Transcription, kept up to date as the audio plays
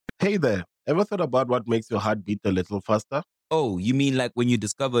Hey there, ever thought about what makes your heart beat a little faster? Oh, you mean like when you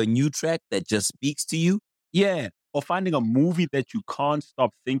discover a new track that just speaks to you? Yeah, or finding a movie that you can't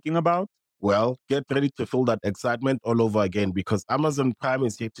stop thinking about. Well, get ready to feel that excitement all over again because Amazon Prime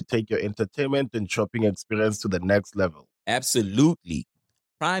is here to take your entertainment and shopping experience to the next level. Absolutely.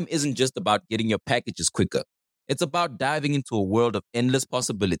 Prime isn't just about getting your packages quicker. It's about diving into a world of endless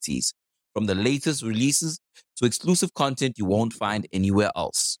possibilities, from the latest releases to exclusive content you won't find anywhere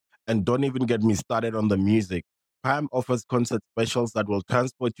else. And don't even get me started on the music. Prime offers concert specials that will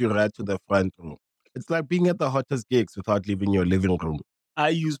transport you right to the front row. It's like being at the hottest gigs without leaving your living room. I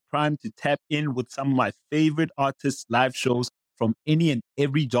use Prime to tap in with some of my favorite artists' live shows from any and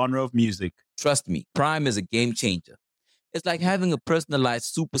every genre of music. Trust me, Prime is a game changer. It's like having a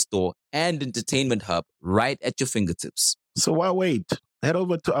personalized superstore and entertainment hub right at your fingertips. So why wait? Head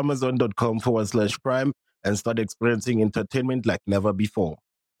over to amazon.com/prime and start experiencing entertainment like never before.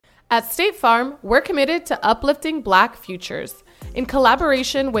 At State Farm, we're committed to uplifting Black futures. In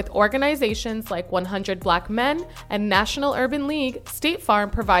collaboration with organizations like 100 Black Men and National Urban League, State Farm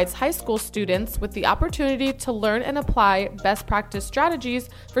provides high school students with the opportunity to learn and apply best practice strategies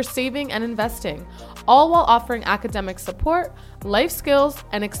for saving and investing, all while offering academic support, life skills,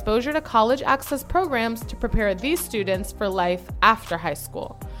 and exposure to college access programs to prepare these students for life after high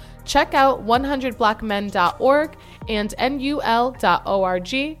school. Check out 100blackmen.org and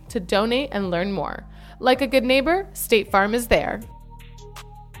nul.org to donate and learn more. Like a good neighbor, State Farm is there.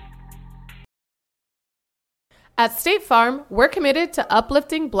 At State Farm, we're committed to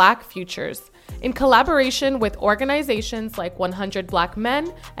uplifting Black futures. In collaboration with organizations like 100 Black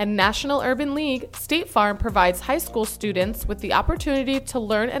Men and National Urban League, State Farm provides high school students with the opportunity to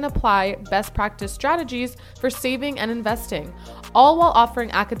learn and apply best practice strategies for saving and investing, all while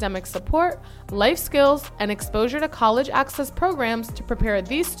offering academic support, life skills, and exposure to college access programs to prepare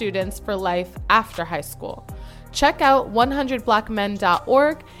these students for life after high school. Check out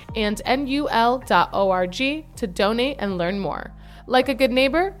 100blackmen.org and nul.org to donate and learn more. Like a good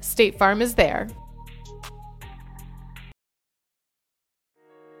neighbor, State Farm is there.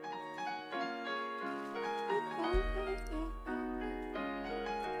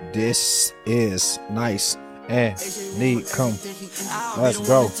 This is nice and neat. Come, let's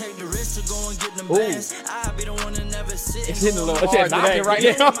go. Ooh. It's hitting a little hard today. Right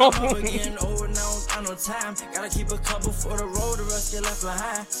now. Gotta keep a couple for the road, the rest get left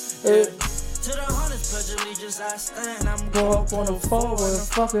behind. To the hundreds, pledge allegiance, I stand. I'm go up on the floor with a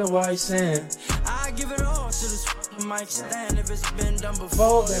fucking white sand. I give it all to this fucking mic stand. If it's been done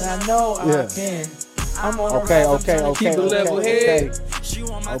before, then I know I can. I'm on Okay.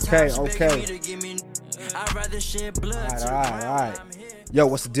 I'd rather shed blood. All right. Yo,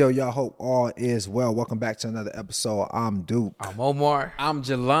 what's the deal, y'all? Hope all is well. Welcome back to another episode. I'm Duke. I'm Omar. I'm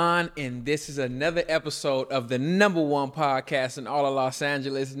Jalan, and this is another episode of the #1 podcast in all of Los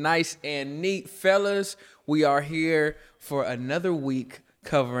Angeles. Nice and neat, fellas. We are here for another week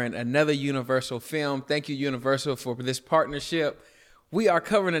covering another Universal film. Thank you, Universal, for this partnership. We are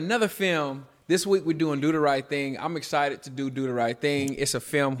covering another film. This week we're doing Do the Right Thing. I'm excited to do the Right Thing. It's a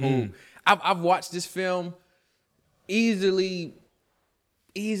film who I've watched this film easily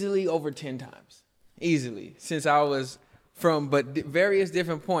over 10 times. Easily. Since I was but various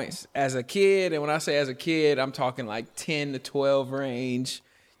different points. As a kid, and when I say as a kid, I'm talking like 10 to 12 range,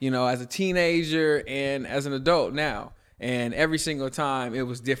 as a teenager and as an adult now. And every single time it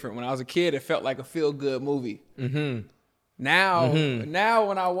was different. When I was a kid, it felt like a feel-good movie. Mm-hmm. Now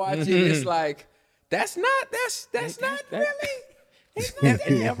when I watch it, it's like, that's not really... It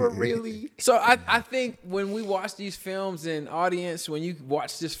never really. So I think when we watch these films, and audience, when you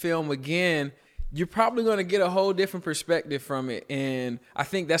watch this film again, you're probably going to get a whole different perspective from it. And I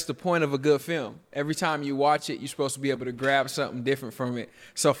think that's the point of a good film. Every time you watch it, you're supposed to be able to grab something different from it.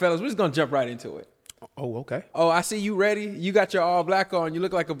 So fellas, we're just going to jump right into it. Oh, okay. Oh, I see you ready. You got your all black on. You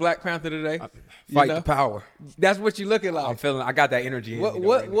look like a Black Panther today. Fight the power. That's what you looking like. I got that energy.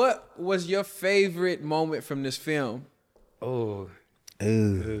 What was your favorite moment from this film? Oh.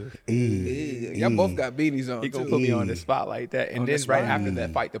 Y'all both got beanies on. He gonna put me on the spot like that. And then right after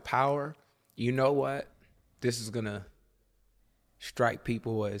that, fight the power. You know what? This is gonna strike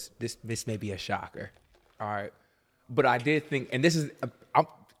people as this may be a shocker. All right. But I did think, and this is,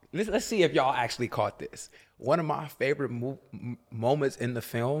 let's see if y'all actually caught this. One of my favorite moments in the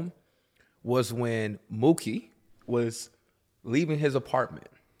film was when Mookie was leaving his apartment.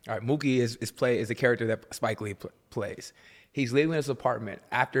 All right, Mookie is a character that Spike Lee plays. He's leaving his apartment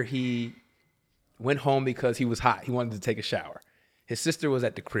after he went home because he was hot. He wanted to take a shower. His sister was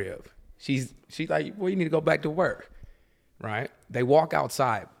at the crib. She's like, well, you need to go back to work, right? They walk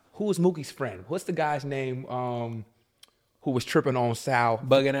outside. who was Mookie's friend? What's the guy's name? Who was tripping on Sal?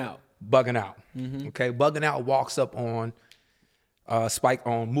 Bugging Out. Mm-hmm. Okay, Bugging Out walks up on Spike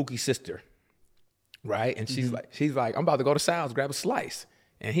on Mookie's sister, right? And she's like, I'm about to go to Sal's, grab a slice,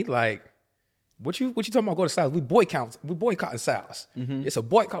 and he like, what you talking about? Go to Sal's? We boycotting Sal's. It's a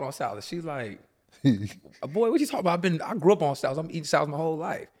boycott on Sal's. And she's like, boy, what you talking about? I grew up on Sal's. I'm eating Sal's my whole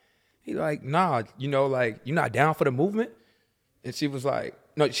life. He like, nah, like you're not down for the movement. And she was like,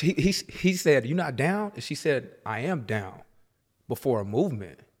 no. He said, you're not down, and she said, I am down before a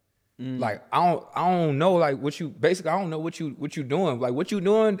movement. Like I don't know like what you I don't know what you doing. Like what you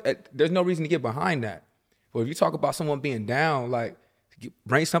doing, there's no reason to get behind that. But if you talk about someone being down, like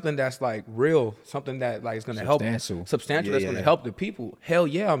bring something that's like real, something that like is gonna help substantial that's gonna help the people. Hell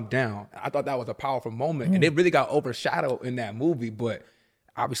yeah, I'm down. I thought that was a powerful moment. And it really got overshadowed in that movie, but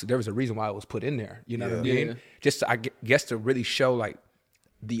obviously there was a reason why it was put in there. You know what I mean? Yeah. Just I guess to really show like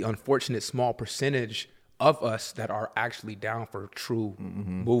the unfortunate small percentage of us that are actually down for true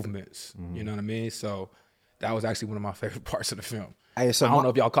movements. You know what I mean? So that was actually one of my favorite parts of the film. Hey, so I don't know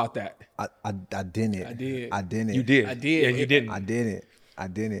if y'all caught that. I didn't. I did. I didn't. You did. I did. Yeah, you didn't. I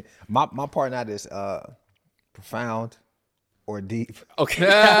didn't. My part not is profound or deep. Okay.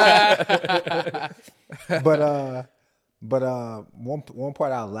 But one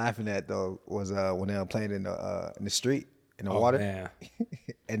part I was laughing at though was when they were playing in the street in the water. Man.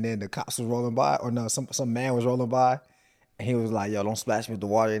 And then the cops was rolling by, or no, some man was rolling by, and he was like, "Yo, don't splash me with the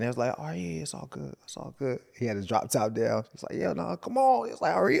water." And he was like, "Oh yeah, it's all good, it's all good." He had his drop top down. He's like, "Yo, no, come on." He was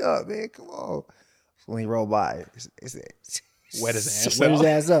like, "Hurry up, man, come on." So when he rolled by, it's Wet his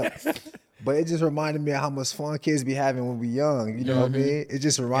ass up. But it just reminded me of how much fun kids be having when we young. You know what I mean? It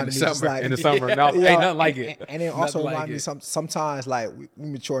just reminded me just like in the summer. Ain't nothing like it. And it also reminded me sometimes like we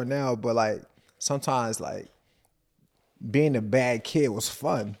mature now, but like sometimes like being a bad kid was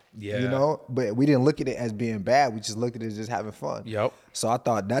fun. Yeah. You know? But we didn't look at it as being bad. We just looked at it as just having fun. Yep. So I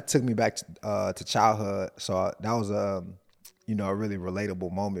thought that took me back to childhood. So that was a really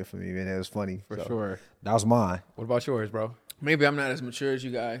relatable moment for me, man. It was funny. For sure. That was mine. What about yours, bro? Maybe I'm not as mature as you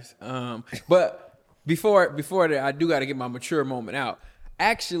guys. But before that, I do got to get my mature moment out.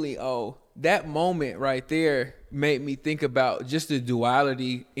 Actually, that moment right there made me think about just the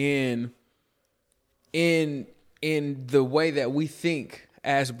duality in the way that we think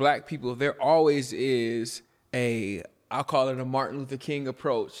as Black people. There always is I'll call it a Martin Luther King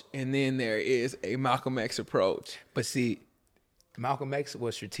approach, and then there is a Malcolm X approach. But see, Malcolm X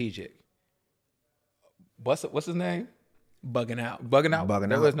was strategic. What's his name? Bugging out.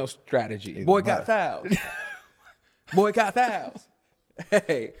 There was no strategy. Boy got fouled. Boy got fouled.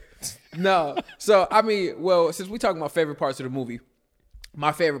 Hey, no. So, I mean, well, since we talking about favorite parts of the movie,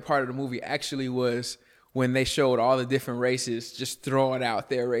 my favorite part of the movie actually was when they showed all the different races just throwing out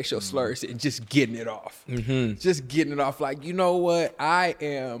their racial slurs and just getting it off. Just getting it off. Like, you know what? I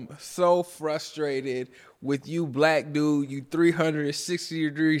am so frustrated with you, Black dude, you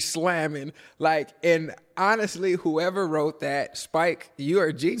 360-degree slamming. Like, and honestly, whoever wrote that, Spike, you're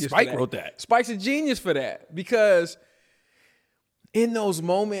a genius. Spike wrote that. Spike's a genius for that, because in those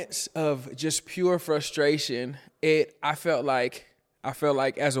moments of just pure frustration, I felt like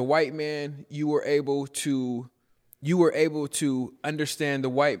as a white man, you were able to understand the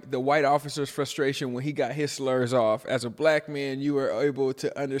white officer's frustration when he got his slurs off. As a Black man, you were able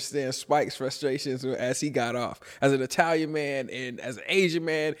to understand Spike's frustrations as he got off. As an Italian man and as an Asian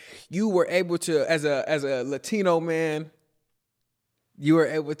man, you were able to, as a Latino man, you were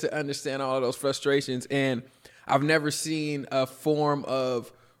able to understand all of those frustrations. And I've never seen a form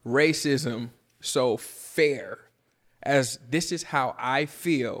of racism so fair as this is how I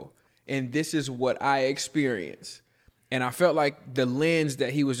feel and this is what I experience. And I felt like the lens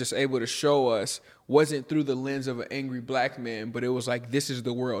that he was just able to show us wasn't through the lens of an angry Black man, but it was like, this is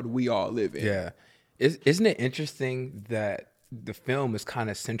the world we all live in. Yeah. Isn't it interesting that the film is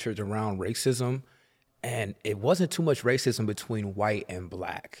kind of centered around racism, and it wasn't too much racism between white and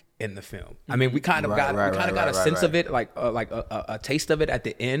Black in the film? I mean, we kind of got a sense of it, like a taste of it at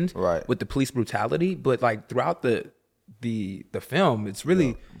the end with the police brutality, but like throughout the film, it's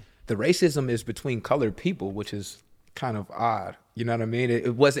really the racism is between colored people, which is kind of odd. You know what I mean?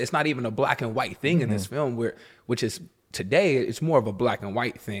 It's not even a black and white thing in this film, which is today, it's more of a black and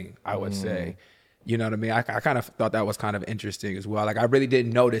white thing, I would say. You know what I mean? I kind of thought that was kind of interesting as well. Like, I really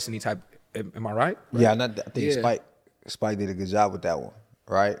didn't notice any type. Am I right? Yeah, I think Spike did a good job with that one,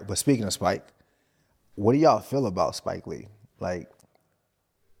 right? But speaking of Spike, what do y'all feel about Spike Lee? Like,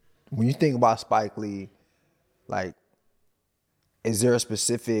 when you think about Spike Lee, like, is there a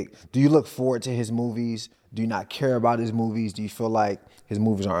specific? Do you look forward to his movies? Do you not care about his movies? Do you feel like his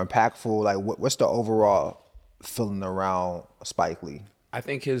movies are impactful? Like, what's the overall feeling around Spike Lee? I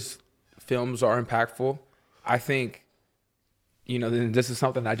think his films are impactful. I think, this is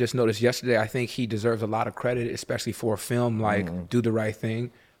something I just noticed yesterday. I think he deserves a lot of credit, especially for a film like Do the Right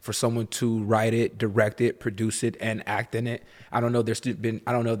Thing, for someone to write it, direct it, produce it, and act in it. I don't know.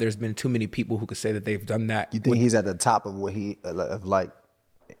 There's been too many people who could say that they've done that. You think he's at the top of what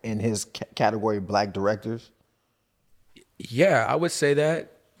in his category, black directors? Yeah, I would say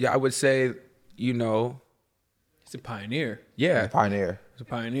that. Yeah, I would say, He's a pioneer. Yeah. Pioneer. He's a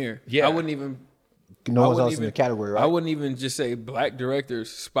pioneer. Yeah. I wouldn't even. No one else in the category, right? I wouldn't even just say black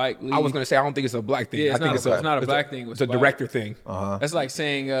directors. Spike Lee. I was going to say, I don't think it's a black thing. Yeah, I think it's not a black thing. It's a director thing. That's like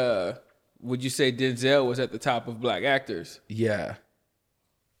saying, would you say Denzel was at the top of black actors? Yeah.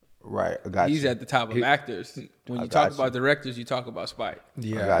 Right. I got He's you. at the top of actors. When you talk about directors, you talk about Spike.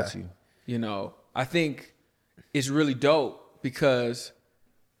 Yeah. I got you. I think it's really dope because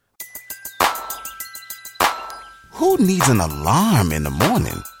Who needs an alarm in the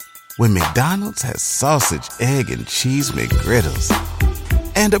morning when McDonald's has sausage, egg, and cheese McGriddles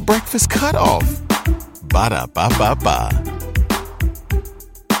and a breakfast cutoff? Ba-da-ba-ba-ba.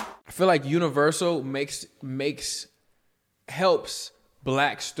 I feel like Universal helps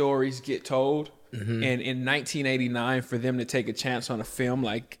black stories get told. And in 1989, for them to take a chance on a film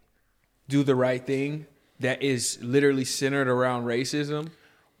like Do the Right Thing that is literally centered around racism.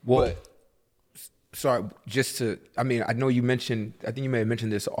 Well, sorry, I know you mentioned, I think you may have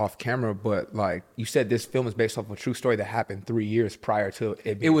mentioned this off camera, but like you said, this film is based off of a true story that happened 3 years prior to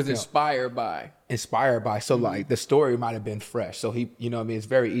it. It was inspired by. So like the story might have been fresh. So he, it's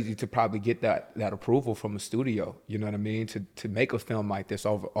very easy to probably get that approval from a studio, you know what I mean? To make a film like this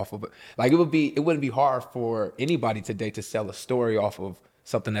off of it. Like it wouldn't be hard for anybody today to sell a story off of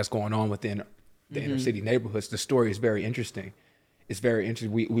something that's going on within the inner city neighborhoods. The story is very interesting. It's very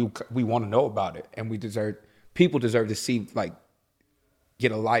interesting. We want to know about it, and people deserve to see, like,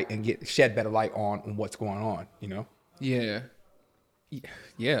 get a light and shed better light on what's going on. Yeah.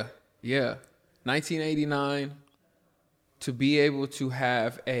 1989, to be able to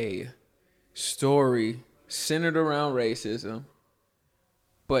have a story centered around racism,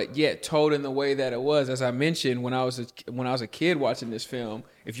 but yet told in the way that it was. As I mentioned, when I was a kid watching this film,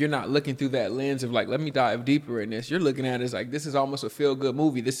 if you're not looking through that lens of like, let me dive deeper in this, you're looking at it as like, this is almost a feel-good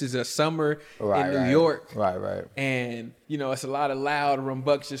movie. This is a summer in New York. Right. And, it's a lot of loud,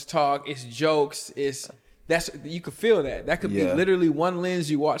 rambunctious talk. It's jokes. You could feel that. That could be literally one lens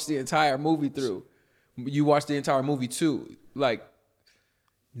you watch the entire movie through. You watch the entire movie too. Like,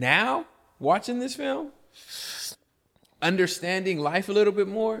 now, watching this film, understanding life a little bit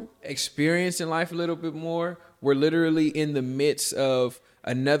more, experiencing life a little bit more. We're literally in the midst of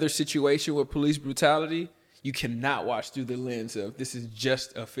another situation with police brutality. You cannot watch through the lens of this is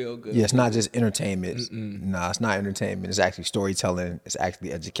just a feel-good. Yeah, it's not just entertainment. No, it's not entertainment. It's actually storytelling. It's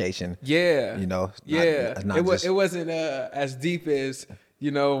actually education. Yeah. It wasn't as deep as,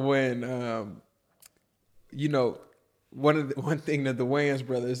 when, one thing that the Wayans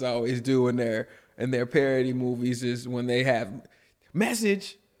brothers always do in their parody movies is when they have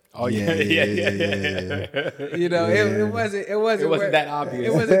message. Oh yeah. It wasn't that obvious.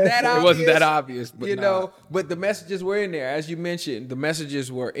 It wasn't that obvious. It wasn't that obvious, but but the messages were in there. As you mentioned, the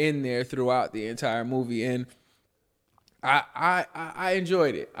messages were in there throughout the entire movie, and I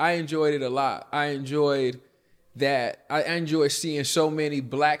enjoyed it. I enjoyed it a lot. I enjoyed that. I enjoy seeing so many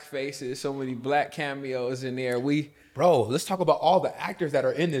black faces, so many black cameos in there. Bro, let's talk about all the actors that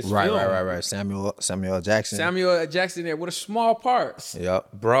are in this film. Right. Samuel Jackson. Samuel Jackson there with a small part. Yep.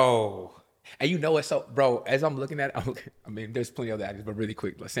 Bro. And it's so, bro, as I'm looking at it, there's plenty of other actors, but really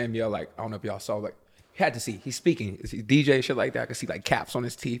quick. Like Samuel, I don't know if y'all saw, had to see, he's speaking. DJ, shit like that. I could see, caps on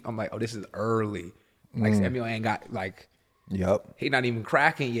his teeth. I'm like, oh, this is early. Samuel ain't got, Yep. He not even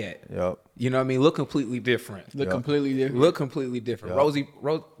cracking yet. Yep. You know what I mean? Look completely different. Look completely different. Yep.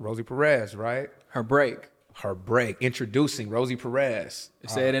 Rosie Perez, right? Her break. Introducing Rosie Perez. They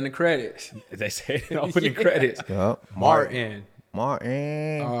say it in the credits. They say it in the opening credits. Yep. Martin.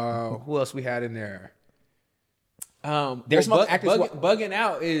 Who else we had in there? There's some actors. Bugging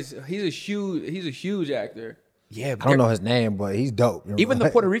Out he's a huge actor. Yeah, I don't know his name, but he's dope. Even the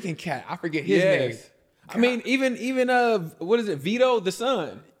Puerto Rican cat, I forget his name. I mean, even what is it? Vito, the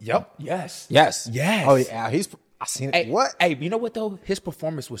son. Yep. Yes. Oh yeah, I seen it. Hey, what? Hey, you know what though? His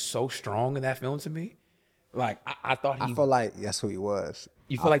performance was so strong in that film to me. I thought I felt like that's who he was.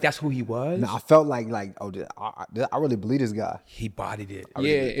 You feel like that's who he was? I felt like I really believe this guy. He bodied it.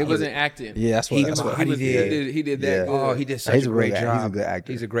 It wasn't acting. Yeah, that's what He did. He did that. Yeah. Oh, he did such a great job. He's a good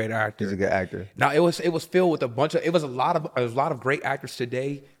actor. He's a great actor. He's a good actor. Now it was filled with a lot of great actors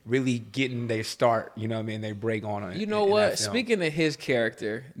today really getting their start. You know what I mean? They break on it. You know what? Speaking of his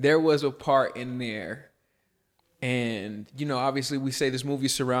character, there was a part in there, and obviously we say this movie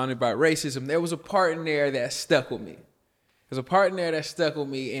is surrounded by racism. There was a part in there that stuck with me. There's a part in there that stuck with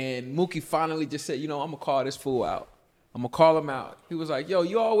me, and Mookie finally just said, I'm gonna call this fool out. I'm gonna call him out. He was like, yo,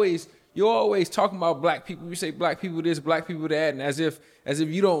 you always talking about black people. You say black people this, black people that, and as if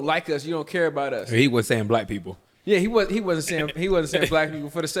you don't like us, you don't care about us. He was saying black people. Yeah, he wasn't saying black people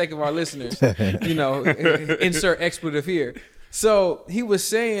for the sake of our listeners. Insert expletive here. So he was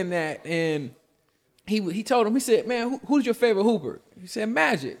saying that, and he told him, he said, man, who's your favorite hooper? He said,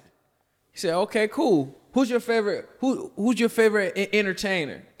 Magic. He said, okay, cool. Who's your favorite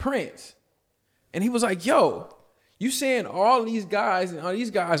entertainer? Prince. And he was like, yo, you saying all these guys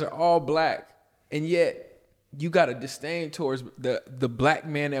are all black, and yet you got a disdain towards the black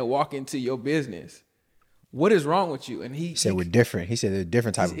man that walk into your business. What is wrong with you? And he said we're different. He said they're a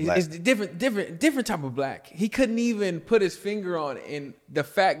different type of black. It's different type of black. He couldn't even put his finger on it. And the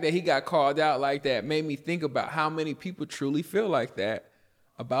fact that he got called out like that made me think about how many people truly feel like that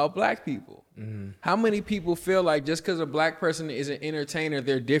about black people. Mm-hmm. How many people feel like just because a black person is an entertainer,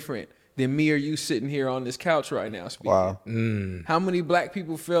 they're different than me or you sitting here on this couch right now speaking. Wow. How many black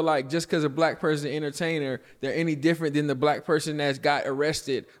people feel like just because a black person is an entertainer, they're any different than the black person that's got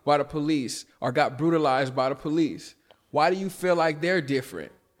arrested by the police or got brutalized by the police? Why do you feel like they're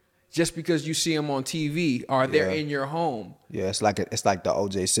different? Just because you see them on TV or they're in your home? Yeah, it's like the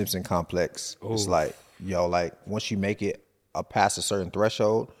O.J. Simpson complex. Ooh. It's like, once you make it past a certain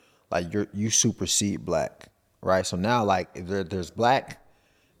threshold, like you supersede black, right? So now, like, if there's black,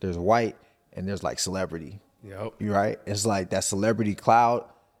 there's white, and there's like celebrity. Yep. You're right. It's like that celebrity cloud.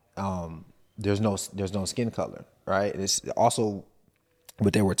 There's no skin color, right? And it's also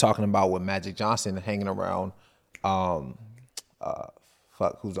what they were talking about with Magic Johnson hanging around. Who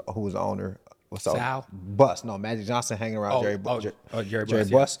was the owner? What's up? Sal? Bus. No, Magic Johnson hanging around Jerry Buss. Jerry Buss.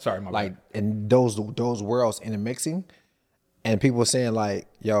 Yeah. Sorry, my like, bad. and those worlds intermixing, and people were saying like,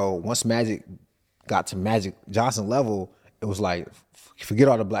 yo, once Magic got to Magic Johnson level, it was like, forget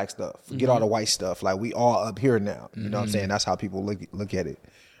all the black stuff, forget all the white stuff. Like, we all up here now. You know what I'm saying? That's how people look at it,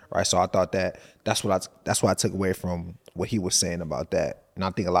 right? So I thought that's what I took away from what he was saying about that. And I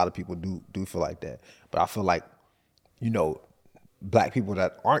think a lot of people do feel like that. But I feel like, black people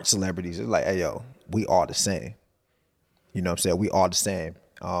that aren't celebrities, it's like, hey, yo, we all the same. You know what I'm saying? We all the same.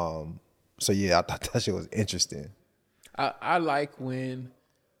 So yeah, I thought that shit was interesting. I like when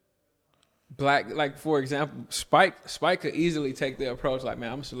black, like, for example, Spike could easily take the approach like,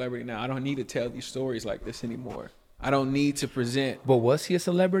 man, I'm a celebrity now. I don't need to tell these stories like this anymore. I don't need to present. But was he a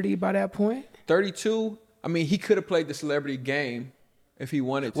celebrity by that point? 32, I mean, he could have played the celebrity game if he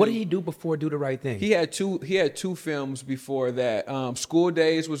wanted to. What did he do before Do the Right Thing? He had two films before that. School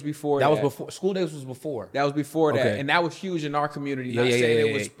Days was before that. That was before. School Days was before. That was before that. Okay. And that was huge in our community. Not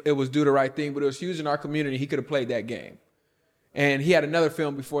saying it was Do the Right Thing, but it was huge in our community. He could have played that game. And he had another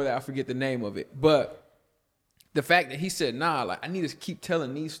film before that. I forget the name of it. But the fact that he said, nah, like, I need to keep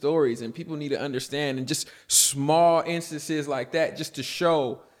telling these stories and people need to understand, and just small instances like that just to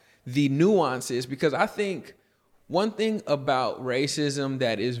show the nuances. Because I think one thing about racism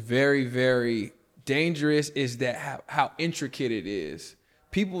that is very, very dangerous is that how intricate it is.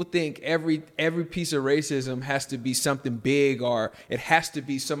 People think every piece of racism has to be something big, or it has to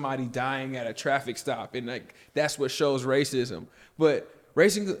be somebody dying at a traffic stop, and like that's what shows racism. But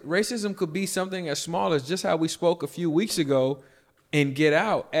racism could be something as small as just how we spoke a few weeks ago in Get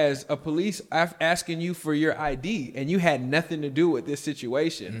Out, as a police asking you for your ID, and you had nothing to do with this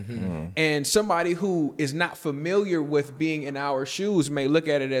situation. Mm-hmm. And somebody who is not familiar with being in our shoes may look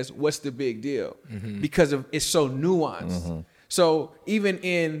at it as, what's the big deal? Mm-hmm. Because it's so nuanced. Mm-hmm. So even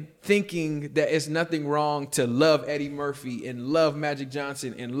in thinking that it's nothing wrong to love Eddie Murphy and love Magic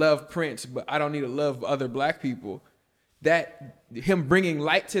Johnson and love Prince, but I don't need to love other black people, that him bringing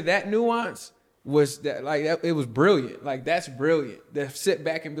light to that nuance was that, like, it was brilliant. Like, that's brilliant. To sit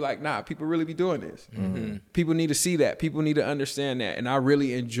back and be like, nah, people really be doing this. Mm-hmm. People need to see that. People need to understand that. And I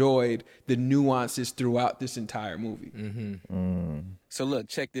really enjoyed the nuances throughout this entire movie. Mm-hmm. Mm. So look,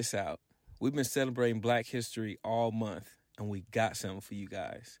 check this out. We've been celebrating Black History all month, and we got something for you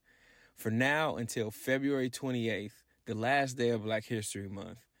guys. For now until February 28th, the last day of Black History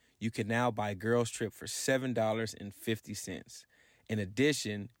Month, you can now buy Girls Trip for $7.50. In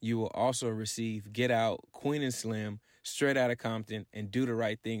addition, you will also receive Get Out, Queen and Slim, Straight Outta Compton, and Do the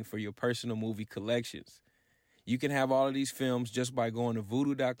Right Thing for your personal movie collections. You can have all of these films just by going to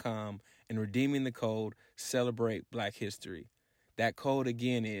Vudu.com and redeeming the code Celebrate Black History. That code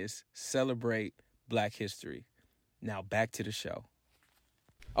again is Celebrate Black History. Now back to the show.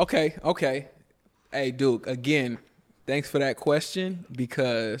 Okay. Hey, Duke, again, thanks for that question,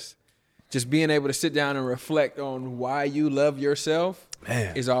 because just being able to sit down and reflect on why you love yourself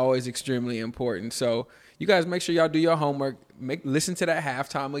is always extremely important. So you guys make sure y'all do your homework. Listen to that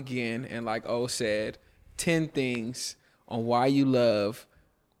halftime again, and like O said, 10 things on why you love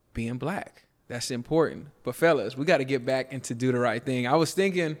being black. That's important. But fellas, we got to get back into Do the Right Thing. I was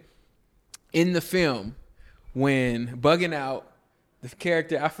thinking in the film when Bugging Out, the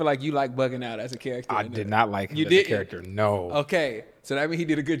character, I feel like you like Bugging Out as a character. I did not like him as a character, no. Okay, so that means he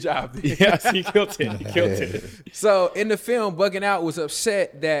did a good job. Yes, he killed it. So in the film, Bugging Out was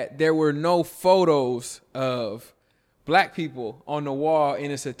upset that there were no photos of black people on the wall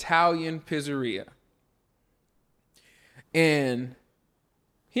in this Italian pizzeria. And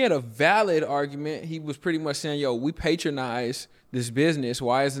he had a valid argument. He was pretty much saying, yo, we patronize this business.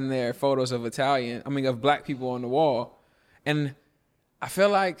 Why isn't there photos of of black people on the wall? And I feel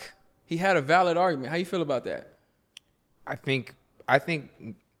like he had a valid argument. How you feel about that? I think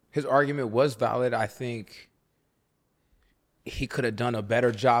his argument was valid. I think he could have done a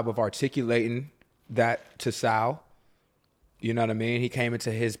better job of articulating that to Sal. You know what I mean? He came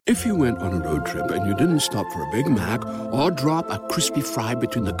into his... If you went on a road trip and you didn't stop for a Big Mac or drop a crispy fry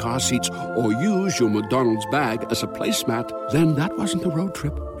between the car seats or use your McDonald's bag as a placemat, then that wasn't a road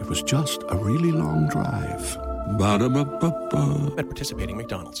trip. It was just a really long drive. Ba-da-ba-ba-ba. At participating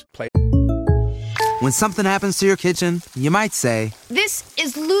McDonald's. When something happens to your kitchen, you might say, "This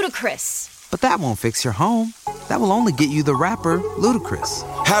is ludicrous." But that won't fix your home. That will only get you the rapper,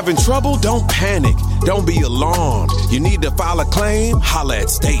 Ludacris. Having trouble? Don't panic. Don't be alarmed. You need to file a claim? Holla at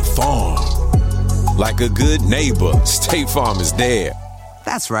State Farm. Like a good neighbor, State Farm is there.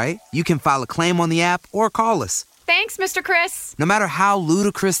 That's right. You can file a claim on the app or call us. Thanks, Mr. Chris. No matter how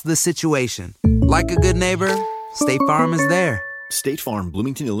ludicrous the situation, like a good neighbor, State Farm is there. State Farm,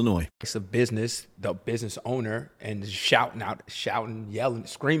 Bloomington, Illinois. It's a business, the business owner, and shouting, yelling,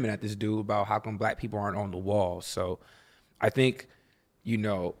 screaming at this dude about how come black people aren't on the wall. So I think,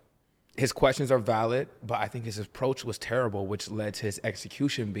 his questions are valid, but I think his approach was terrible, which led to his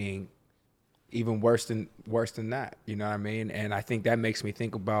execution being even worse than that. You know what I mean? And I think that makes me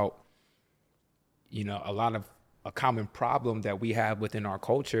think about, a common problem that we have within our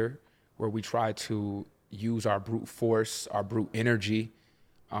culture, where we try to use our brute force, our brute energy,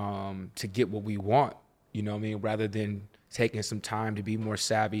 to get what we want, rather than taking some time to be more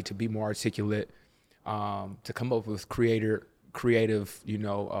savvy, to be more articulate, to come up with creative,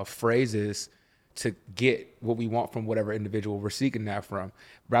 phrases to get what we want from whatever individual we're seeking that from,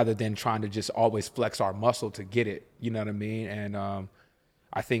 rather than trying to just always flex our muscle to get it. You know what I mean? And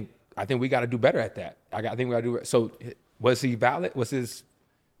I think we got to do better at that. I think we got to do it. So was he valid? Was his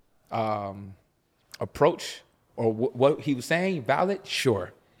approach or what he was saying valid?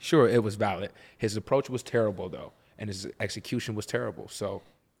 Sure, it was valid. His approach was terrible though, and his execution was terrible. So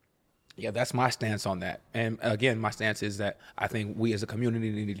yeah, that's my stance on that. And again, my stance is that I think we as a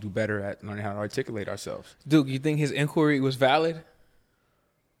community need to do better at learning how to articulate ourselves. Duke, you think his inquiry was valid?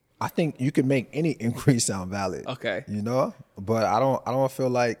 I think you can make any inquiry sound valid. Okay. But I don't feel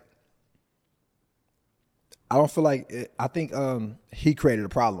like I think he created a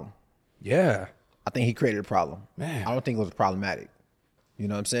problem. Yeah. I think he created a problem. Man. I don't think it was problematic. You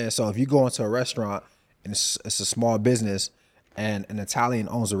know what I'm saying? So if you go into a restaurant and it's a small business and an Italian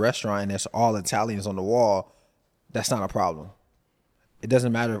owns a restaurant and there's all Italians on the wall, that's not a problem. It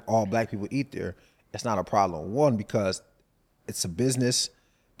doesn't matter if all black people eat there. It's not a problem. One, because it's a business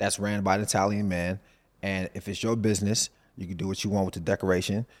that's ran by an Italian man. And if it's your business, you can do what you want with the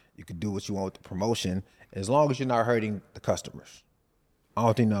decoration. You can do what you want with the promotion, as long as you're not hurting the customers. I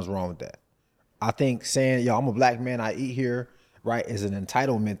don't think nothing's wrong with that. I think saying, I'm a black man, I eat here, right, is an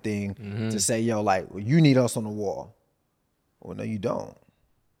entitlement thing to say, you need us on the wall. Well, no, you don't.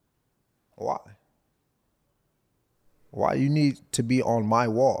 Why? Why you need to be on my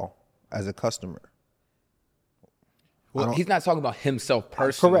wall as a customer? Well, he's not talking about himself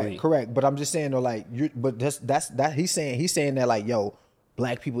personally. Correct. But I'm just saying though, he's saying that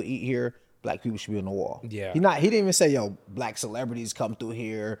black people eat here, black people should be on the wall. Yeah. He didn't even say, black celebrities come through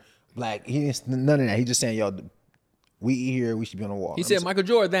here. He didn't, none of that. He just saying, we eat here, we should be on the wall. He said Michael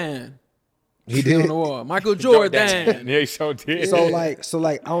Jordan. He did on the wall. Michael Jordan. Yeah, he so did. So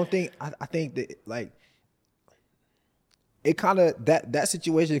I don't think I think that it kind of that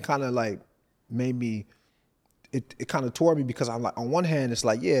situation kind of made me it kind of tore me because I'm like, on one hand, it's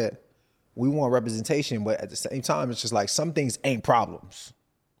like, yeah, we want representation, but at the same time, it's just like some things ain't problems,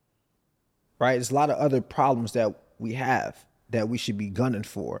 right? There's a lot of other problems that we have that we should be gunning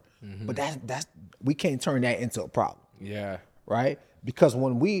for, but that's we can't turn that into a problem. Yeah. Right? Because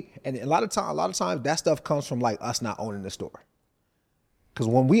when and a lot of times that stuff comes from like us not owning the store. Because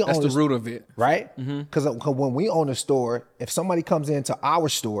when we That's own the root of it. right? Because when we own a store, if somebody comes into our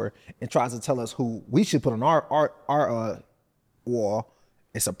store and tries to tell us who we should put on our wall,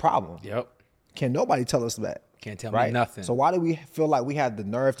 it's a problem. Yep. Can nobody tell us that? Can't tell right? me nothing. So why do we feel like we have the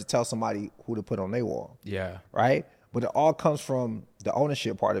nerve to tell somebody who to put on their wall? Yeah. Right? But it all comes from the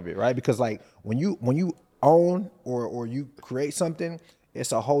ownership part of it, right? Because like when you own or you create something,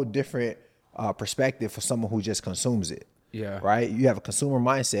 it's a whole different perspective for someone who just consumes it. Yeah. Right? You have a consumer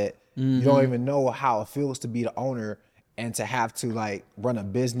mindset. You don't even know how it feels to be the owner and to have to like run a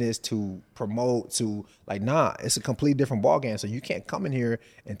business, to promote, to like, nah, it's a completely different ballgame. So you can't come in here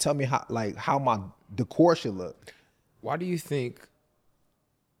and tell me how my decor should look. Why do you think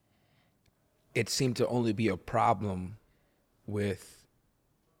it seemed to only be a problem with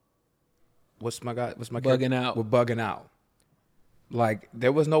what's my Bugging Out. With Bugging Out. Like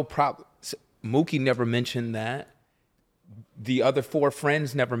there was no problem. Mookie never mentioned that. The other 4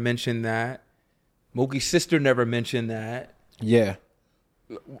 friends never mentioned that. Mookie's sister never mentioned that. Yeah.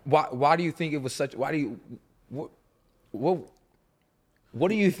 Why do you think it was such? Why do you what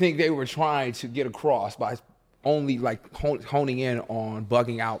do you think they were trying to get across by only like honing in on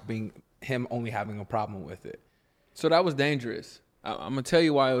Bugging Out being him only having a problem with it? So that was dangerous. I'm gonna tell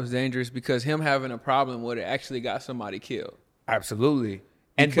you why it was dangerous, because him having a problem with it actually got somebody killed. Absolutely.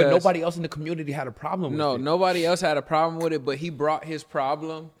 But nobody else in the community had a problem with it. No, nobody else had a problem with it, but he brought his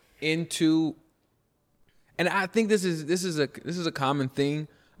problem into, and I think this is a common thing,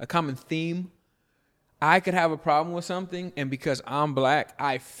 a common theme. I could have a problem with something, and because I'm black,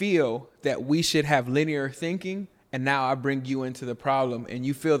 I feel that we should have linear thinking, and now I bring you into the problem, and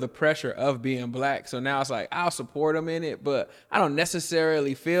you feel the pressure of being black. So now it's like, I'll support him in it, but I don't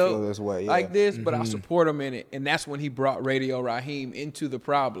necessarily feel this way, yeah. like this, but I'll support him in it. And that's when he brought Radio Raheem into the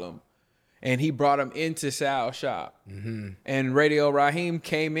problem. And he brought him into Sal's shop. And Radio Raheem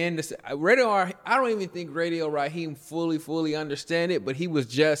came in to I don't even think Radio Raheem fully understand it, but he was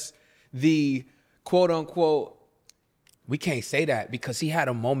just the quote unquote. We can't say that because he had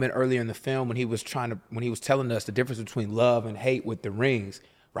a moment earlier in the film when he was telling us the difference between love and hate with the rings.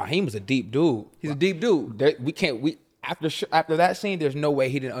 Raheem was a deep dude. He's a deep dude. After that scene, there's no way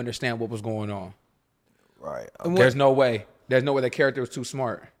he didn't understand what was going on. Right. There's no way. There's no way that character was too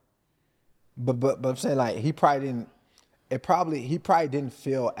smart. But I'm saying like he probably didn't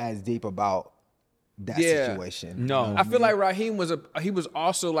feel as deep about that situation. No. I feel like Raheem was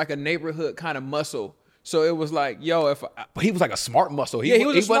also like a neighborhood kind of muscle. So it was like, yo, but he was like a smart muscle. He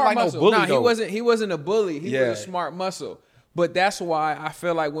was a smart like muscle. No bully, he wasn't a bully. He was a smart muscle. But that's why I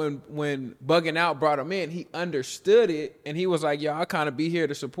feel like when Bugging Out brought him in, he understood it, and he was like, yo, I'll kind of be here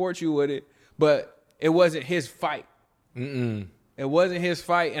to support you with it. But it wasn't his fight. It wasn't his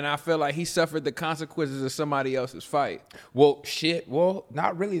fight, and I feel like he suffered the consequences of somebody else's fight. Well,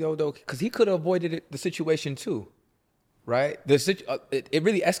 not really though, because he could have avoided the situation too. Right? It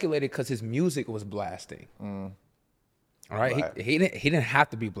really escalated because his music was blasting. All right? He didn't have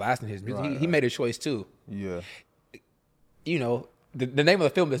to be blasting his music. He made a choice too. Yeah. You know, the name of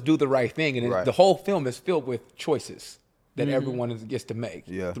the film is Do the Right Thing, and the whole film is filled with choices that everyone gets to make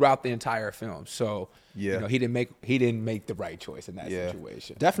throughout the entire film. So, you know, he didn't make the right choice in that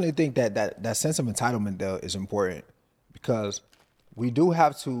situation. Definitely think that sense of entitlement though is important, because we do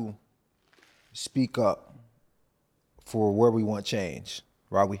have to speak up for where we want change,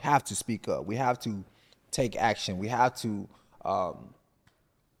 right? We have to speak up. We have to take action. We have to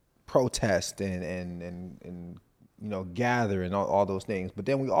protest and you know, gather and all those things. But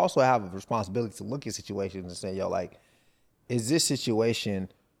then we also have a responsibility to look at situations and say, yo, like, is this situation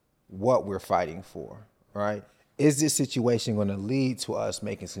what we're fighting for, right? Is this situation going to lead to us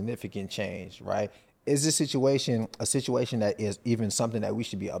making significant change, right? Is this situation a situation that is even something that we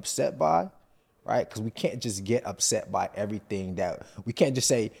should be upset by? Right? Because we can't just get upset by everything we can't just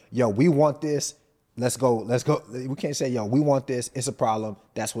say, yo, we want this, let's go. We can't say, yo, we want this, it's a problem,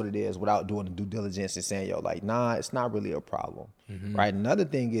 that's what it is, without doing the due diligence and saying, yo, like, nah, it's not really a problem, right? Another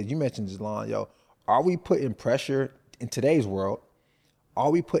thing is, you mentioned Jalon, yo, are we putting pressure in today's world? Are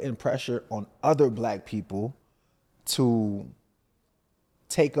we putting pressure on other black people to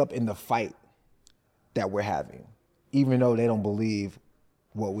take up in the fight that we're having, even though they don't believe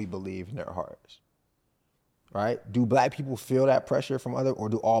what we believe in their hearts, right? Do black people feel that pressure from or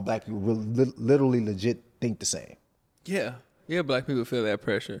do all black people literally legit think the same. Yeah. Yeah, black people feel that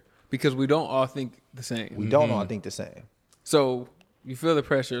pressure because we don't all think the same. We don't all think the same. So you feel the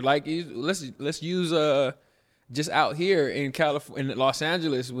pressure. Like, let's use just out here in California, in Los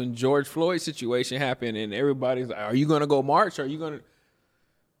Angeles, when George Floyd situation happened, and everybody's like, "Are you going to go march? Are you going to?"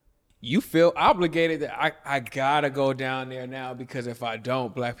 You feel obligated that I gotta go down there now because if I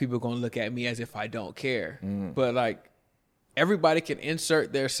don't, black people are gonna look at me as if I don't care. But like, everybody can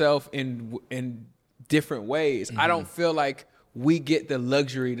insert their self in different ways. I don't feel like we get the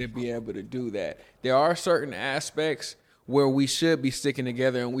luxury to be able to do that. There are certain aspects where we should be sticking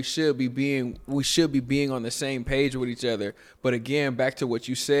together and we should be being on the same page with each other. But again, back to what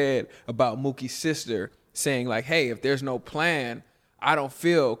you said about Mookie's sister saying like, hey, if there's no plan, I don't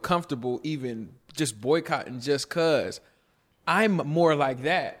feel comfortable even just boycotting just cause. I'm more like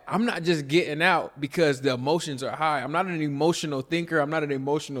that. I'm not just getting out because the emotions are high. I'm not an emotional thinker. I'm not an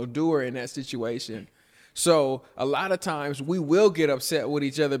emotional doer in that situation. So a lot of times we will get upset with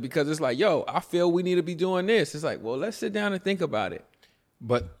each other because it's like, yo, I feel we need to be doing this. It's like, well, let's sit down and think about it.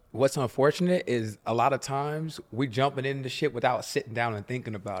 But what's unfortunate is a lot of times we jumping into shit without sitting down and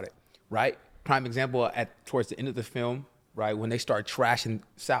thinking about it, right? Prime example towards the end of the film, right, when they start trashing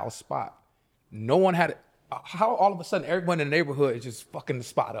Sal's spot. No one had how all of a sudden everyone in the neighborhood is just fucking the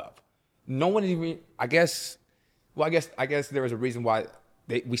spot up. No one even, I guess there was a reason why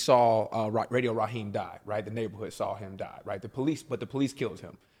we saw Radio Raheem die, right? The neighborhood saw him die, right? The police killed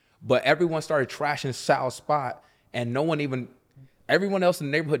him. But everyone started trashing Sal's spot and everyone else in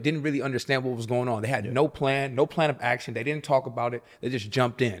the neighborhood didn't really understand what was going on. They had no plan of action. They didn't talk about it. They just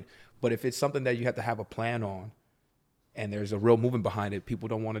jumped in. But if it's something that you have to have a plan on, and there's a real movement behind it, people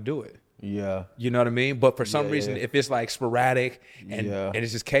don't want to do it. Yeah. You know what I mean? But for some reason, if it's like sporadic and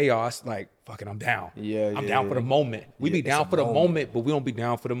it's just chaos, like, fucking, I'm down. I'm down for the moment. We be down for the moment, but we don't be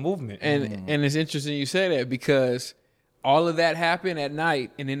down for the movement. And it's interesting you say that because all of that happened at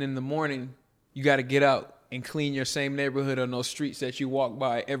night, and then in the morning, you got to get out and clean your same neighborhood on those streets that you walk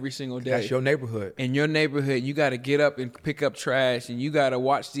by every single day. That's your neighborhood. In your neighborhood, you got to get up and pick up trash, and you got to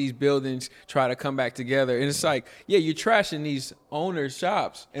watch these buildings try to come back together. And it's like, yeah, you're trashing these owners'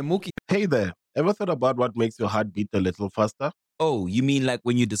 shops. And Mookie. Hey there, ever thought about what makes your heart beat a little faster? Oh, you mean like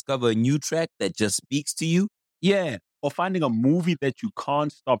when you discover a new track that just speaks to you? Yeah, or finding a movie that you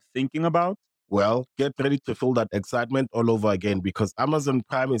can't stop thinking about? Well, get ready to feel that excitement all over again because Amazon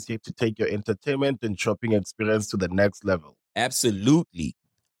Prime is here to take your entertainment and shopping experience to the next level. Absolutely.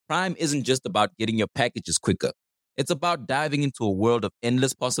 Prime isn't just about getting your packages quicker. It's about diving into a world of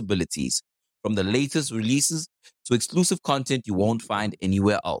endless possibilities, from the latest releases to exclusive content you won't find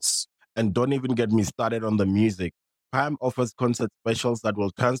anywhere else. And don't even get me started on the music. Prime offers concert specials that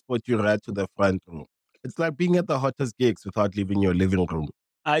will transport you right to the front row. It's like being at the hottest gigs without leaving your living room.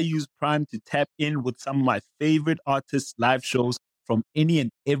 I use Prime to tap in with some of my favorite artists' live shows from any and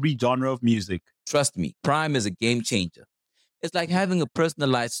every genre of music. Trust me, Prime is a game changer. It's like having a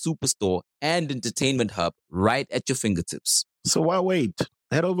personalized superstore and entertainment hub right at your fingertips. So why wait?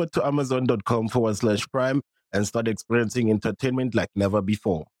 Head over to amazon.com/Prime and start experiencing entertainment like never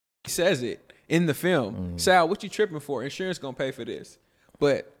before. He says it in the film. Sal, what you tripping for? Insurance gonna pay for this.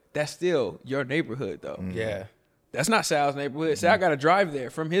 But that's still your neighborhood, though. Yeah. That's not Sal's neighborhood. Sal got to drive there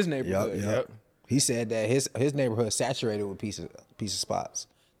from his neighborhood. Yep. He said that his neighborhood is saturated with piece of spots.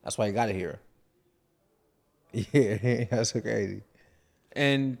 That's why he got it here. Yeah, that's so crazy.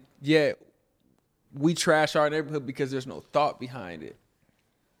 And yet we trash our neighborhood because there's no thought behind it.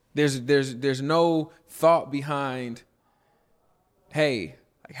 There's no thought behind, hey,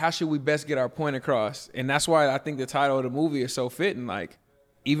 like how should we best get our point across? And that's why I think the title of the movie is so fitting. Like,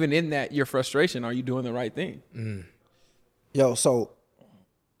 even in that, your frustration, are you doing the right thing? Yo, so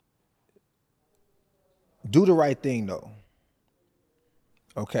do the right thing, though.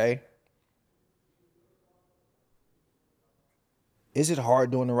 Okay? Is it hard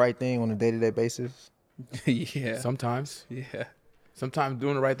doing the right thing on a day-to-day basis? Yeah. Sometimes. Yeah. Sometimes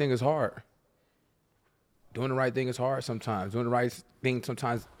doing the right thing is hard. Doing the right thing is hard sometimes. Doing the right thing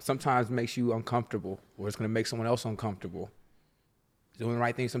sometimes makes you uncomfortable, or it's going to make someone else uncomfortable. Doing the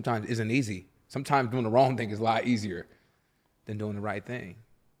right thing sometimes isn't easy. Sometimes doing the wrong thing is a lot easier than doing the right thing.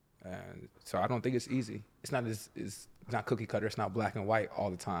 So I don't think it's easy. It's not cookie cutter. It's not black and white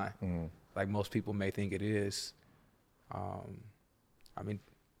all the time, like most people may think it is. I mean,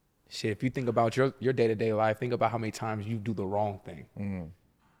 shit, if you think about your day-to-day life, think about how many times you do the wrong thing.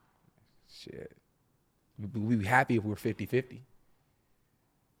 Shit. We'd be happy if we were 50-50.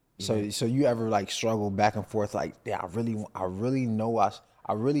 So you ever like struggle back and forth like, yeah, I really know I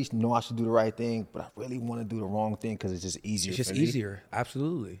should do the right thing, but I really want to do the wrong thing because it's just easier. It's just easier.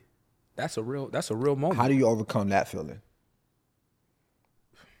 Absolutely. That's a real moment. How do you overcome that feeling?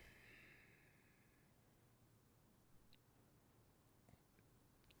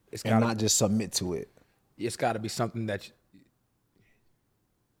 And not just submit to it. It's got to be something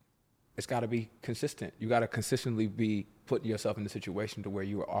it's got to be consistent. You got to consistently be putting yourself in the situation to where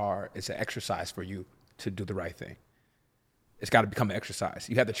you are. It's an exercise for you to do the right thing. It's got to become an exercise.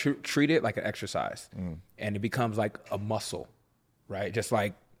 You have to treat it like an exercise, and it becomes like a muscle, right? Just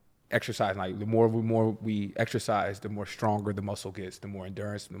like exercise. Like the more we exercise, the more stronger the muscle gets, the more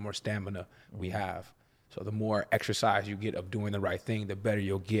endurance, the more stamina we have. So the more exercise you get of doing the right thing, the better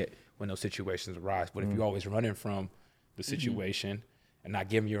you'll get when those situations arise. But if you're always running from the situation and not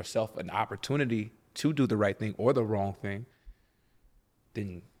giving yourself an opportunity to do the right thing or the wrong thing,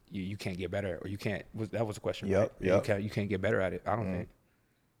 then you can't get better, or you can't. That was a question, right? Yep. You can't get better at it. I don't think.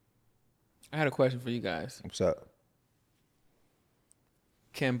 I had a question for you guys. What's up?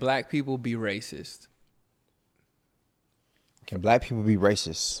 Can black people be racist? Can black people be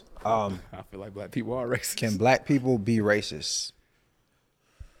racist? I feel like black people are racist. Can black people be racist?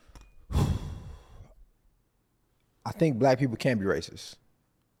 I think black people can be racist.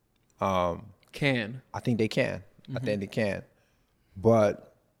 Can. I think they can. I think they can.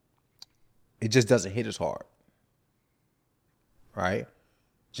 But it just doesn't hit as hard. Right?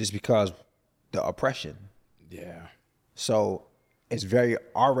 Just because the oppression. Yeah. So it's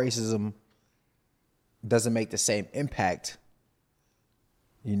our racism doesn't make the same impact,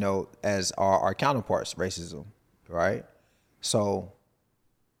 as our counterparts' racism, right? So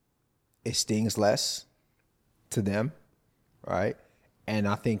it stings less to them, right? And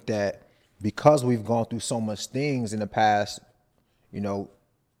I think that because we've gone through so much things in the past, it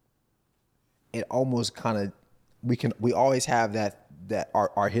almost kind of, we always have that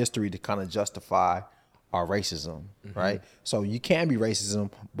our history to kind of justify our racism, right? So you can be racism,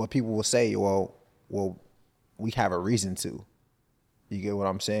 but people will say, well, we have a reason to. You get what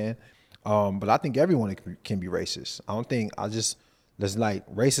I'm saying? But I think everyone can be racist. There's like,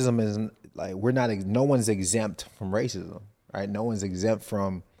 racism isn't like, no one's exempt from racism, right? No one's exempt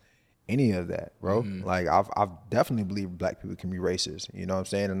from any of that, bro. Like I've definitely believe black people can be racist. You know what I'm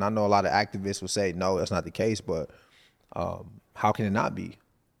saying? And I know a lot of activists will say, no, that's not the case, but how can it not be?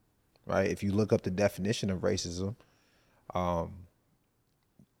 Right? If you look up the definition of racism,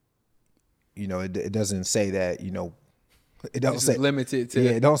 it doesn't say that, it don't this say is limited to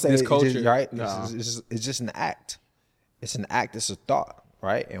it don't say this it, culture. just, right? No. It's just an act. It's an act. It's a thought,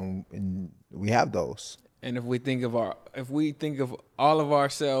 right? And we have those. And if we think of all of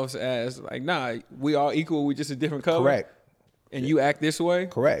ourselves as like, nah, we all equal, we just a different color. Correct. And you act this way.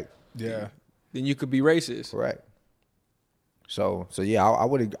 Correct. Yeah. Then you could be racist. Correct. So yeah, I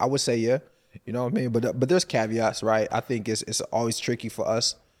would say yeah. You know what I mean? But there's caveats, right? I think it's always tricky for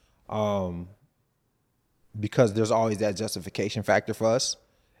us, because there's always that justification factor for us,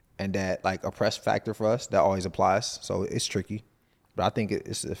 and that like oppressed factor for us that always applies. So it's tricky, but I think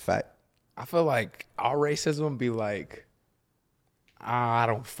it's a fact. I feel like our racism be like, I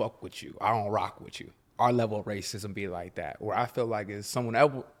don't fuck with you. I don't rock with you. Our level of racism be like that. Where I feel like is someone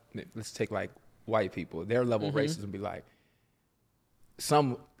else, let's take like white people, their level of racism be like,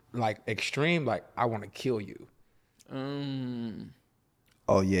 some like extreme, like I want to kill you.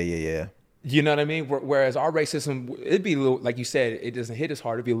 Oh yeah. You know what I mean? Whereas our racism, it'd be a little, like you said, it doesn't hit as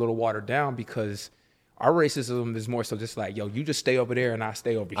hard. It'd be a little watered down because our racism is more so just like, yo, you just stay over there and I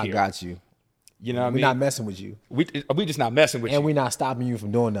stay over here. I got you. You know what I mean? We're not messing with you. We just not messing with you. And we're not stopping you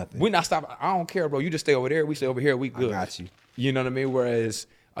from doing nothing. We're not stopping. I don't care, bro. You just stay over there. We stay over here. We good. I got you. You know what I mean? Whereas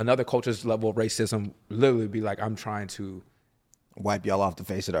another culture's level of racism literally be like, I'm trying to wipe y'all off the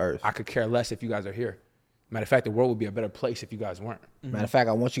face of the earth. I could care less if you guys are here. Matter of fact, the world would be a better place if you guys weren't. Matter of fact,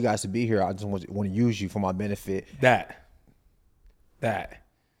 I want you guys to be here. I just want to use you for my benefit. That.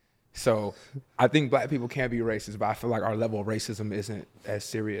 So I think black people can be racist, but I feel like our level of racism isn't as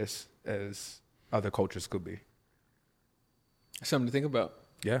serious as other cultures could be. Something to think about.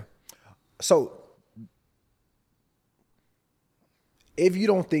 Yeah. So if you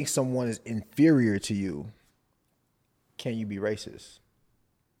don't think someone is inferior to you, can you be racist?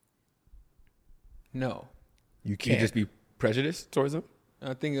 No. You can't. You just be prejudiced towards them?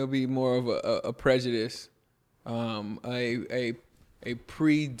 I think it'll be more of a prejudice, a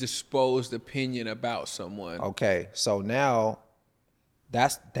predisposed opinion about someone. Okay, so now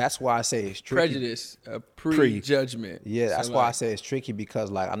that's why I say it's tricky. Prejudice, a prejudgment. Yeah, that's So why I like, say it's tricky because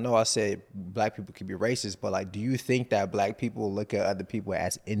like I know I said black people can be racist, but like do you think that black people look at other people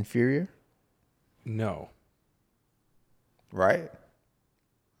as inferior? No. Right?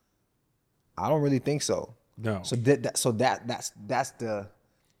 I don't really think so. No. So that's the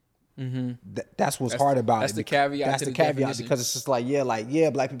That's what's hard about that's it. the caveat. That's to the the caveat definition. because it's just like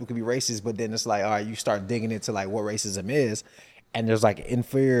black people could be racist, but then it's like, all right, you start digging into like what racism is, and there's like an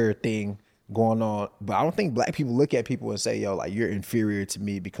inferior thing going on. But I don't think black people look at people and say, yo, like you're inferior to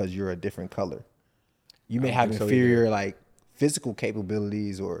me because you're a different color. You may have inferior like physical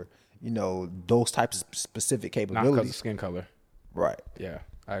capabilities or those types of specific Not capabilities. because of skin color. Right. Yeah,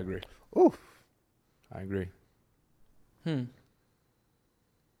 I agree. Ooh. I agree. What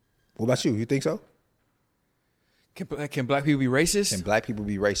about you? You think so? Can black people be racist? Can black people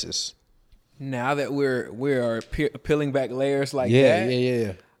be racist? Now that we are peeling back layers like Yeah, that,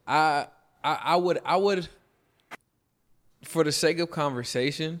 yeah. I would, for the sake of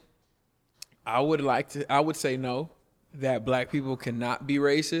conversation, I would say no, that black people cannot be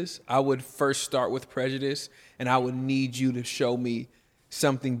racist. I would first start with prejudice, and I would need you to show me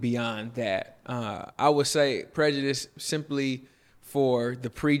something beyond that. I would say prejudice simply for the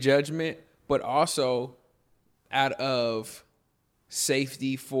prejudgment, but also out of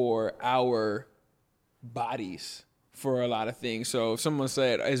safety for our bodies for a lot of things. So if someone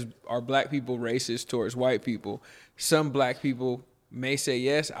said, are black people racist towards white people? Some black people may say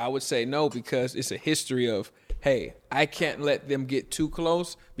yes. I would say no, because it's a history of, hey, I can't let them get too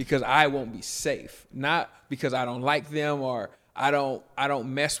close because I won't be safe. Not because I don't like them or I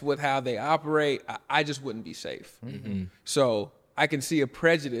don't mess with how they operate. I just wouldn't be safe. Mm-hmm. So I can see a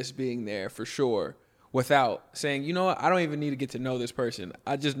prejudice being there for sure, without saying, you know what, I don't even need to get to know this person.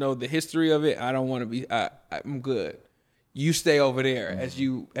 I just know the history of it. I don't want to be. I'm good. You stay over there, as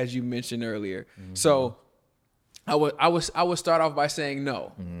you mentioned earlier. So I would start off by saying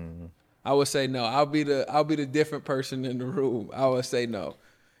no. I would say no. I'll be the different person in the room. I would say no.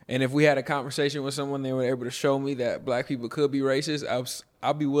 And if we had a conversation with someone, they were able to show me that black people could be racist,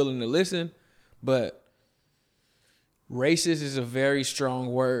 I'll be willing to listen. But racist is a very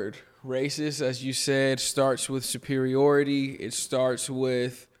strong word. Racist, as you said, starts with superiority. It starts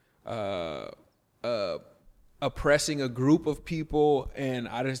with oppressing a group of people, and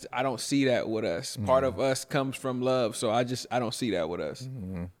I don't see that with us. Part of us comes from love, so I don't see that with us.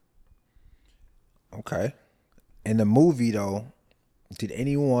 Okay. In the movie, though, did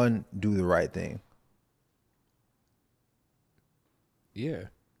anyone do the right thing? Yeah.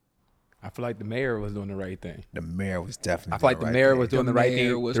 I feel like the mayor was doing the right thing. The mayor was definitely. I feel like the mayor was doing the right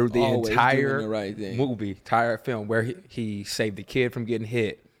thing through the entire doing the right thing. movie, entire film, where he saved the kid from getting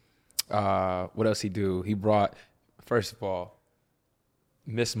hit. What else he do? He brought, first of all,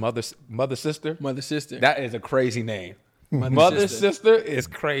 Miss Mother Sister. Mother Sister. That is a crazy name. Mother Sister is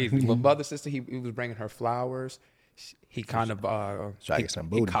crazy. But Mother Sister, he was bringing her flowers. He kind of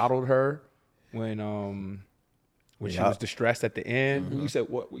he coddled her when she was distressed at the end. You said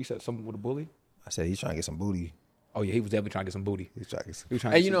what? You said something with a bully? I said he's trying to get some booty. Oh yeah, he was definitely trying to get some booty. He's trying to get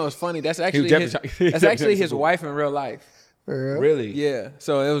some. And you know, it's funny. That's actually his wife in real life. Really? Yeah.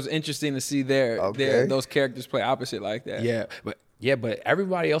 So it was interesting to see those characters play opposite like that. Yeah, but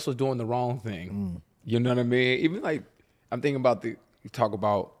everybody else was doing the wrong thing. You know what I mean? Even like I'm thinking about you talk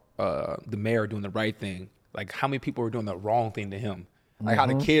about the mayor doing the right thing. Like how many people were doing the wrong thing to him? Like how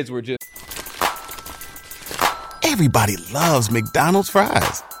the kids were just. Everybody loves McDonald's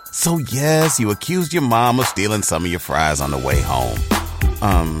fries. So yes, you accused your mom of stealing some of your fries on the way home.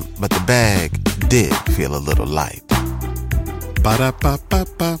 But the bag did feel a little light.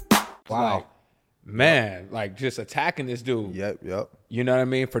 Ba-da-ba-ba-ba. Wow. Man, like just attacking this dude. Yep. You know what I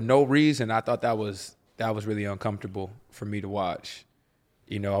mean? For no reason. I thought that was really uncomfortable for me to watch.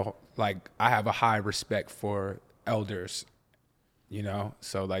 You know, like I have a high respect for elders, you know?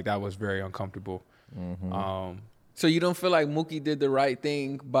 So like that was very uncomfortable. So you don't feel like Mookie did the right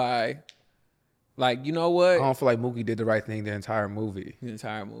thing by, like, you know what? I don't feel like Mookie did the right thing the entire movie.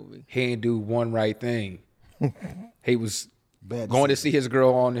 He ain't do one right thing. He was going to see his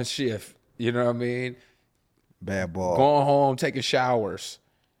girl on his shift. You know what I mean? Bad ball. Going home, taking showers.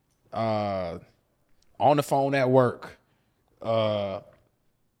 On the phone at work. And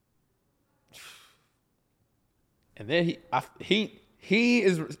then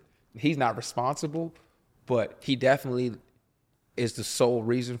he's not responsible, but he definitely is the sole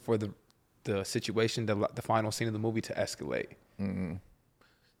reason for the situation, the final scene of the movie to escalate.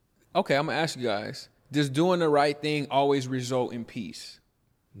 Okay, I'm gonna ask you guys: does doing the right thing always result in peace?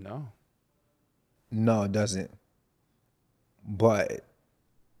 No, it doesn't. But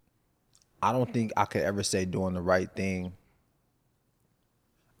I don't think I could ever say doing the right thing.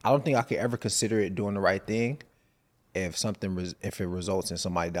 I don't think I could ever consider it doing the right thing if it results in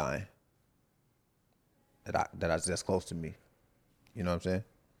somebody dying that's close to me. You know what I'm saying?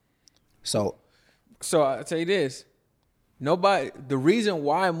 So I'll tell you this. The reason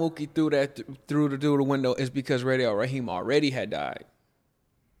why Mookie threw that through the window is because Radial Raheem already had died.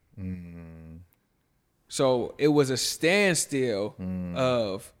 So it was a standstill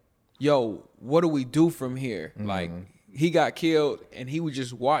of, yo, what do we do from here? Like, he got killed, and he would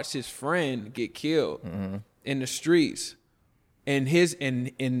just watch his friend get killed in the streets, and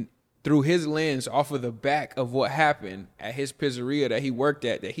through his lens, off of the back of what happened at his pizzeria that he worked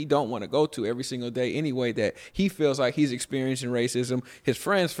at, that he don't want to go to every single day anyway, that he feels like he's experiencing racism. His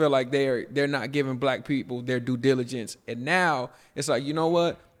friends feel like they're not giving black people their due diligence. And now it's like, you know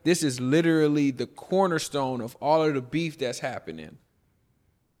what? This is literally the cornerstone of all of the beef that's happening.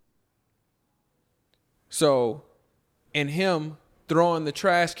 So, and him throwing the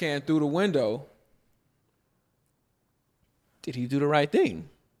trash can through the window, did he do the right thing?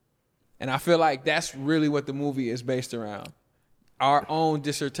 And I feel like that's really what the movie is based around. Our own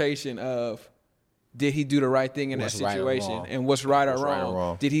dissertation of, did he do the right thing in that situation? And what's right or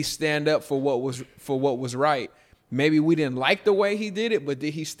wrong? Did he stand up for what was right? Maybe we didn't like the way he did it, but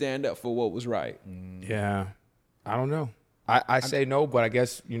did he stand up for what was right? Yeah. I don't know. I say no, but I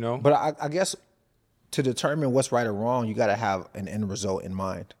guess, you know. But I guess to determine what's right or wrong, you got to have an end result in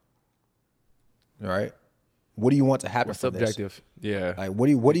mind. All right? What do you want to happen from this? Subjective. Yeah. Like, what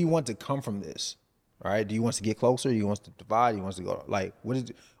do you want to come from this? All right? Do you want to get closer? Do you want to divide? Do you want to go, like, what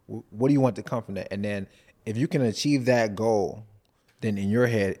do you want to come from that? And then if you can achieve that goal, then in your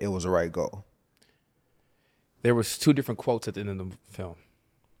head, it was the right goal. There was 2 different quotes at the end of the film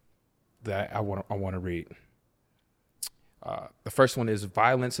that I want to read. The first one is,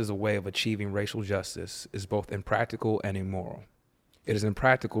 violence is a way of achieving racial justice, is both impractical and immoral. It is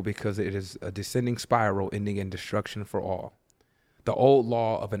impractical because it is a descending spiral ending in destruction for all. The old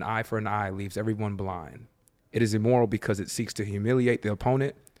law of an eye for an eye leaves everyone blind. It is immoral because it seeks to humiliate the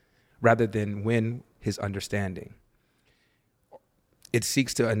opponent rather than win his understanding. It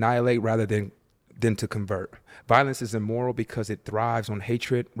seeks to annihilate rather than to convert. Violence is immoral because it thrives on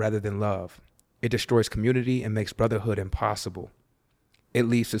hatred rather than love. It destroys community and makes brotherhood impossible. It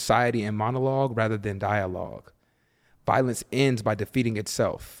leaves society in monologue rather than dialogue. Violence ends by defeating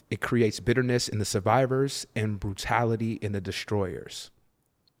itself. It creates bitterness in the survivors and brutality in the destroyers.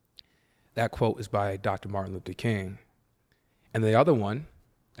 That quote is by Dr. Martin Luther King. And the other one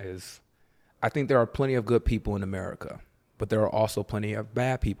is, I think there are plenty of good people in America, but there are also plenty of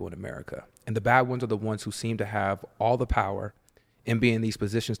bad people in America. And the bad ones are the ones who seem to have all the power and be in these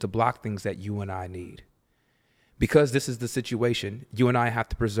positions to block things that you and I need. Because this is the situation, you and I have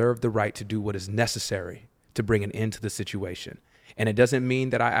to preserve the right to do what is necessary to bring an end to the situation. And it doesn't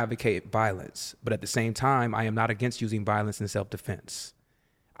mean that I advocate violence, but at the same time, I am not against using violence in self-defense.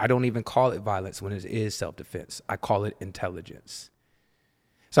 I don't even call it violence when it is self-defense. I call it intelligence.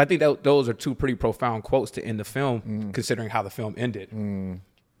 So I think that those are 2 pretty profound quotes to end the film, considering how the film ended.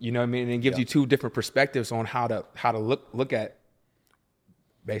 You know what I mean? And it gives you 2 different perspectives on how to look at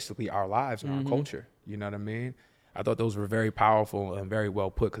basically our lives and our culture. You know what I mean? I thought those were very powerful and very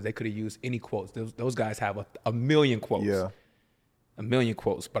well put, because they could have used any quotes. Those guys have a million quotes. Yeah. A million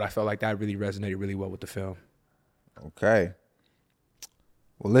quotes. But I felt like that really resonated really well with the film. Okay.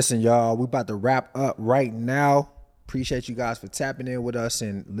 Well, listen, y'all, we about to wrap up right now. Appreciate you guys for tapping in with us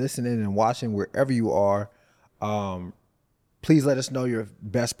and listening and watching wherever you are. Please let us know your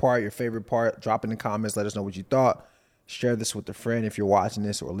best part, your favorite part. Drop in the comments. Let us know what you thought. Share this with a friend if you're watching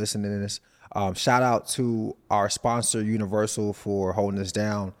this or listening to this. Shout out to our sponsor, Universal, for holding us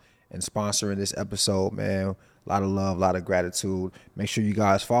down and sponsoring this episode, man. A lot of love, a lot of gratitude. Make sure you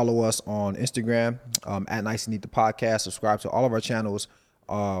guys follow us on Instagram, at Nice and Neat the Podcast. Subscribe to all of our channels,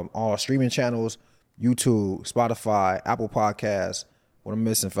 all our streaming channels, YouTube, Spotify, Apple Podcasts. What I'm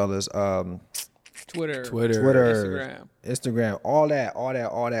missing, fellas? Twitter, Instagram, all that. All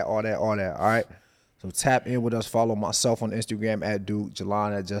right. So tap in with us. Follow myself on Instagram at Duke,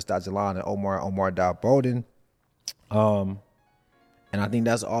 Jelon at just.Jelon, and Omar.Bowden. And I think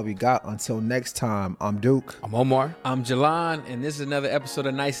that's all we got. Until next time, I'm Duke. I'm Omar. I'm Jelon, and this is another episode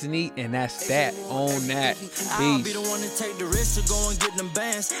of Nice and Neat, and that's that. On that. Peace. I'll be the one to take the risk to go and get them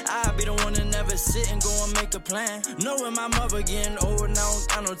bands. I'll be the one to never sit and go and make a plan. Knowing my mother getting old and I don't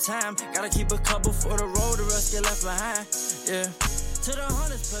got no time. Gotta keep a couple for the road, the rest get left behind. Yeah. To the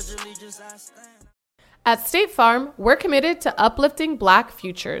hundreds, pledge allegiance, I stand. At State Farm, we're committed to uplifting Black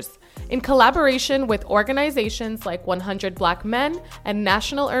futures. In collaboration with organizations like 100 Black Men and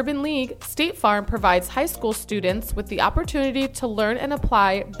National Urban League, State Farm provides high school students with the opportunity to learn and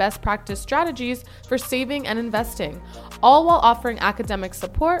apply best practice strategies for saving and investing, all while offering academic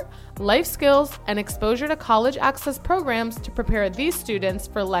support, life skills, and exposure to college access programs to prepare these students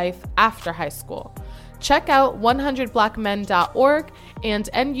for life after high school. Check out 100blackmen.org and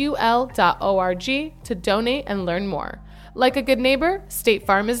NUL.org to donate and learn more. Like a good neighbor, State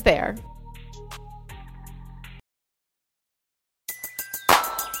Farm is there.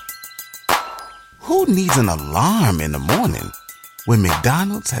 Who needs an alarm in the morning when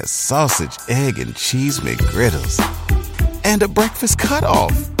McDonald's has sausage, egg, and cheese McGriddles and a breakfast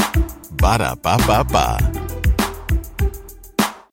cutoff? Ba-da-ba-ba-ba.